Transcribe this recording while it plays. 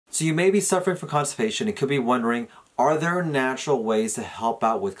So you may be suffering from constipation and could be wondering, are there natural ways to help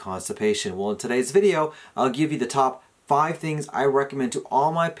out with constipation? Well, in today's video, I'll give you the top 5 things I recommend to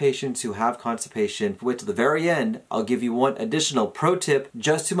all my patients who have constipation. Wait till the very end, I'll give you one additional pro tip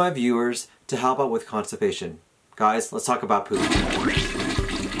just to my viewers to help out with constipation. Guys, let's talk about poop.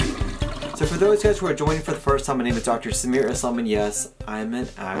 So for those guys who are joining for the first time, my name is Dr. Samir Islam, and yes, I'm an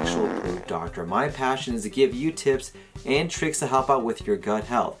actual poop doctor. My passion is to give you tips and tricks to help out with your gut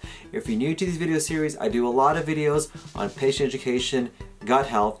health. If you're new to these video series, I do a lot of videos on patient education, gut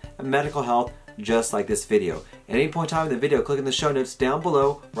health, and medical health, just like this video. At any point in time in the video, click in the show notes down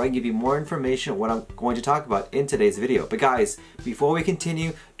below where I can give you more information on what I'm going to talk about in today's video. But guys, before we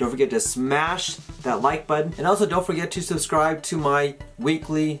continue, don't forget to smash that like button, and also don't forget to subscribe to my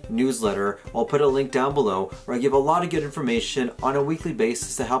weekly newsletter. I'll put a link down below where I give a lot of good information on a weekly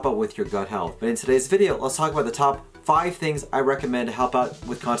basis to help out with your gut health. But in today's video, let's talk about the top 5 things I recommend to help out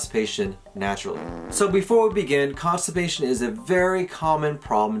with constipation naturally. So before we begin, constipation is a very common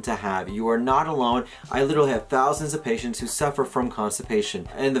problem to have. You are not alone. I literally have thousands of patients who suffer from constipation,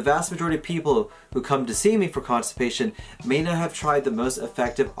 and the vast majority of people who come to see me for constipation may not have tried the most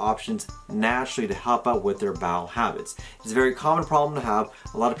effective options naturally to help out with their bowel habits. It's a very common problem to have.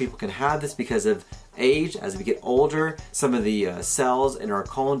 A lot of people can have this because of age. As we get older, some of the cells in our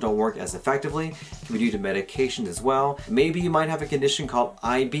colon don't work as effectively. It can be due to medications as well. Maybe you might have a condition called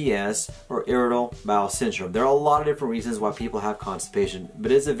IBS, or irritable bowel syndrome. There are a lot of different reasons why people have constipation,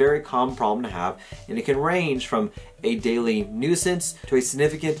 but it's a very common problem to have, and it can range from a daily nuisance to a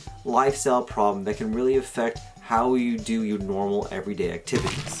significant lifestyle problem that can really affect how you do your normal everyday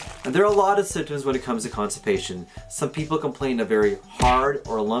activities. And there are a lot of symptoms when it comes to constipation. Some people complain of very hard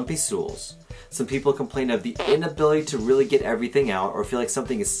or lumpy stools. Some people complain of the inability to really get everything out or feel like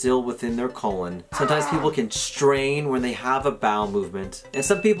something is still within their colon. Sometimes people can strain when they have a bowel movement. And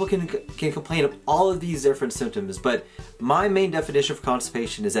some people can complain of all of these different symptoms, but my main definition for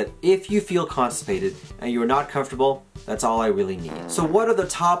constipation is that if you feel constipated and you're not comfortable, that's all I really need. So what are the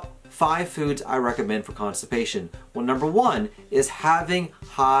top 5 foods I recommend for constipation? Well, number 1 is having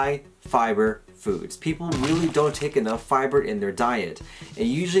high fiber foods. People really don't take enough fiber in their diet, and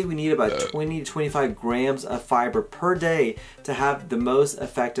usually we need about 20 to 25 grams of fiber per day to have the most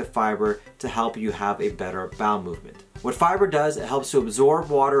effective fiber to help you have a better bowel movement. What fiber does, it helps to absorb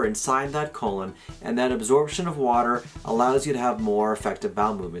water inside that colon, and that absorption of water allows you to have more effective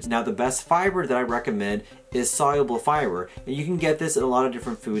bowel movements. Now, the best fiber that I recommend is soluble fiber, and you can get this in a lot of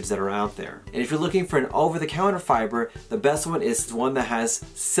different foods that are out there. And if you're looking for an over-the-counter fiber, the best one is one that has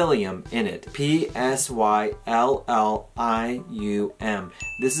psyllium in it. P-S-Y-L-L-I-U-M.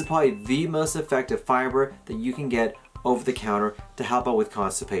 This is probably the most effective fiber that you can get over the counter to help out with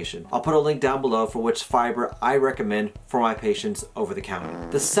constipation. I'll put a link down below for which fiber I recommend for my patients over the counter.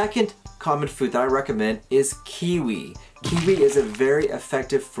 The second common food that I recommend is kiwi. Kiwi is a very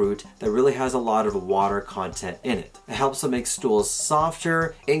effective fruit that really has a lot of water content in it. It helps to make stools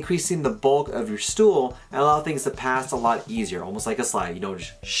softer, increasing the bulk of your stool, and allow things to pass a lot easier, almost like a slide, you know,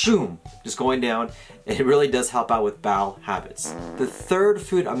 just shoom, just going down. It really does help out with bowel habits. The third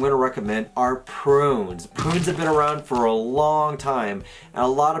food I'm going to recommend are prunes. Prunes have been around for a long time, and a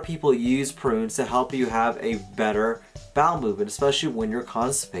lot of people use prunes to help you have a better bowel movement, especially when you're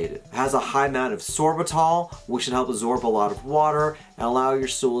constipated. It has a high amount of sorbitol, which should help absorb a lot of water and allow your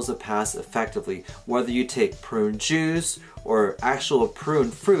stools to pass effectively. Whether you take prune juice or actual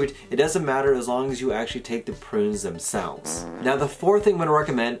prune fruit, it doesn't matter as long as you actually take the prunes themselves. Now, the fourth thing I'm going to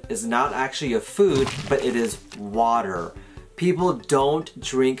recommend is not actually a food, but it is water. People don't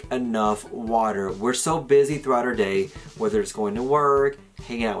drink enough water. We're so busy throughout our day, whether it's going to work,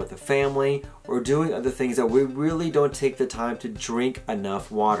 hanging out with the family, or doing other things, that we really don't take the time to drink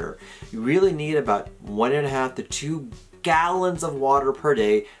enough water. You really need about 1.5 to 2 gallons of water per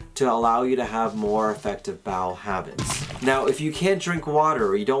day to allow you to have more effective bowel habits. Now, if you can't drink water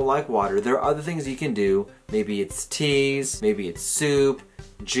or you don't like water, there are other things you can do. Maybe it's teas, maybe it's soup,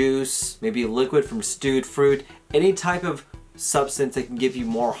 juice, maybe liquid from stewed fruit. Any type of substance that can give you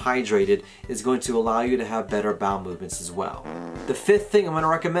more hydrated is going to allow you to have better bowel movements as well. The fifth thing I'm going to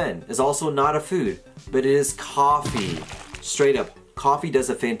recommend is also not a food, but it is coffee. Straight up, coffee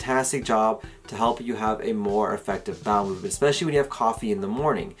does a fantastic job to help you have a more effective bowel movement, especially when you have coffee in the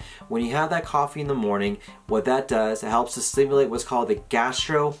morning. When you have that coffee in the morning, what that does, it helps to stimulate what's called the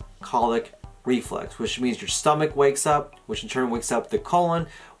gastrocolic reflux, which means your stomach wakes up, which in turn wakes up the colon,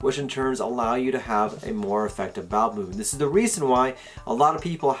 which in turn allow you to have a more effective bowel movement. This is the reason why a lot of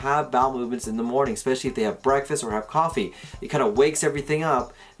people have bowel movements in the morning, especially if they have breakfast or have coffee. It kind of wakes everything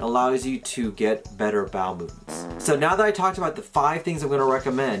up and allows you to get better bowel movements. So now that I talked about the 5 things I'm going to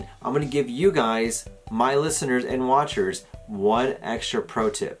recommend, I'm going to give you guys, my listeners and watchers, one extra pro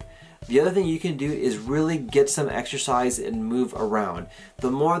tip. The other thing you can do is really get some exercise and move around.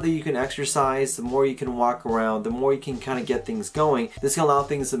 The more that you can exercise, the more you can walk around, the more you can kind of get things going. This can allow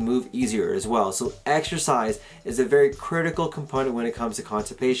things to move easier as well. So exercise is a very critical component when it comes to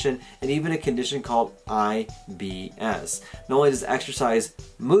constipation and even a condition called IBS. Not only does exercise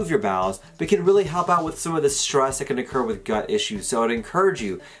move your bowels, but it can really help out with some of the stress that can occur with gut issues. So I'd encourage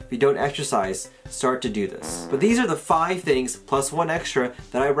you, if you don't exercise, start to do this. But these are the 5 things plus one extra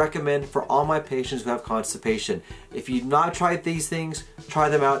that I recommend for all my patients who have constipation. If you've not tried these things, try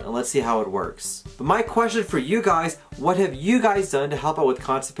them out and let's see how it works. But my question for you guys, what have you guys done to help out with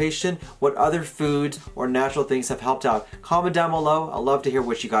constipation? What other foods or natural things have helped out? Comment down below. I'd love to hear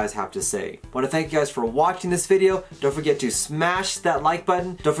what you guys have to say. I want to thank you guys for watching this video. Don't forget to smash that like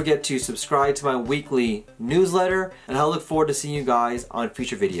button. Don't forget to subscribe to my weekly newsletter, and I look forward to seeing you guys on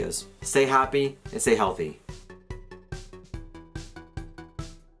future videos. Stay happy and stay healthy.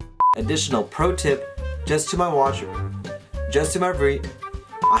 Additional pro tip, just to my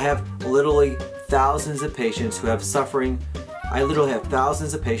I have literally thousands of patients who have suffering. I literally have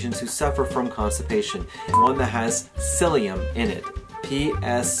thousands of patients who suffer from constipation. One that has psyllium in it.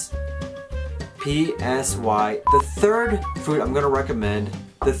 PSY. The third food I'm going to recommend.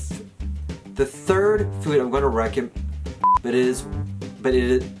 The third food I'm going to recommend. But it is.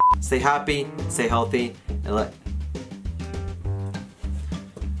 Stay happy, stay healthy, and let